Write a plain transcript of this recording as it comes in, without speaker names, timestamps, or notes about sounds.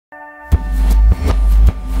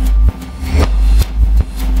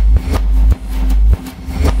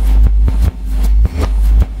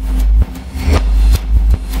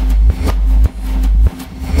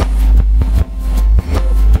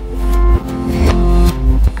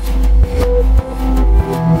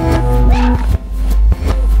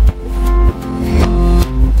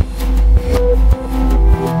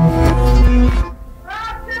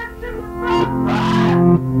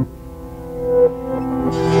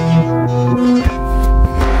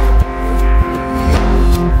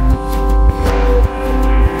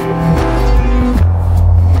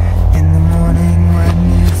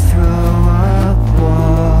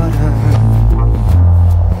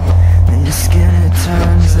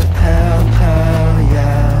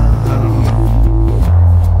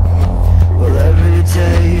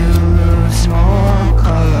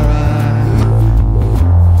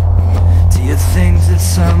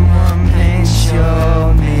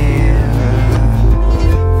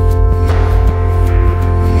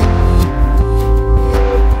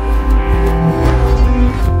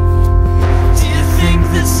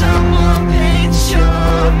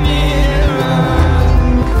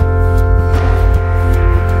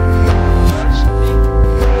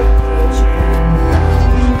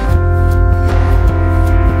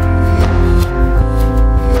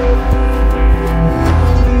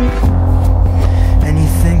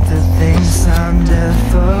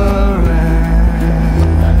different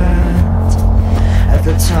at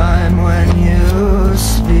the time when you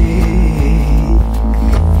speak.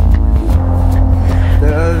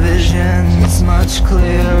 The vision's much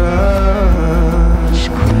clearer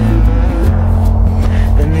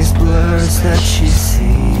than these blurs that she sees.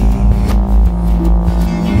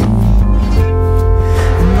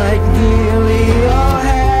 And like Neely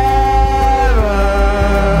O'Hara,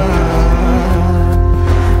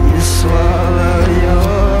 you swallow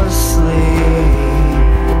your sleep,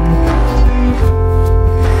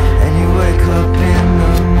 and you wake up in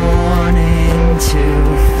the morning to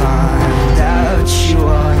find out you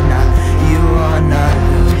are not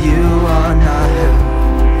who you are not who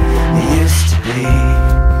you used to be.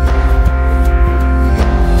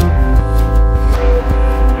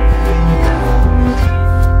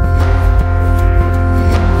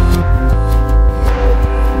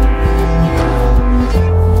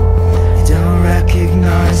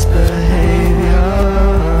 Recognize behavior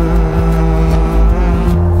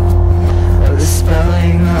or the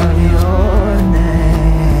spelling of your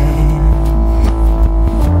name,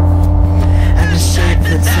 and the shape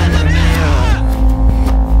that's in the mirror.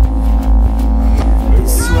 You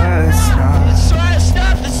swear it's not. You swear it's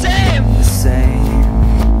not the same. The same.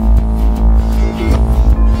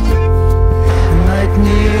 And like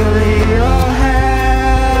Neely O'Hara,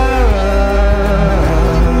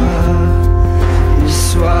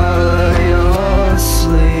 swallow your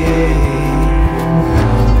sleep,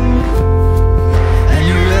 and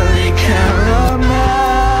you really can't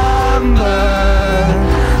remember,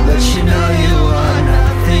 but you know you are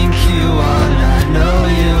not, think you are not, know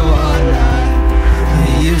you are not who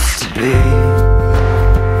you used to be,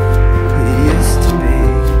 who you used to be,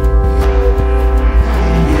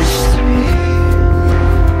 who you used to be.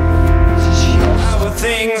 How are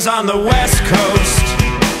things on the West Coast?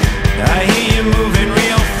 I hear you moving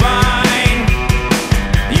real fine.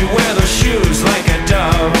 You wear those shoes like a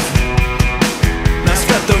dove. Now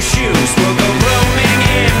step those shoes, we'll go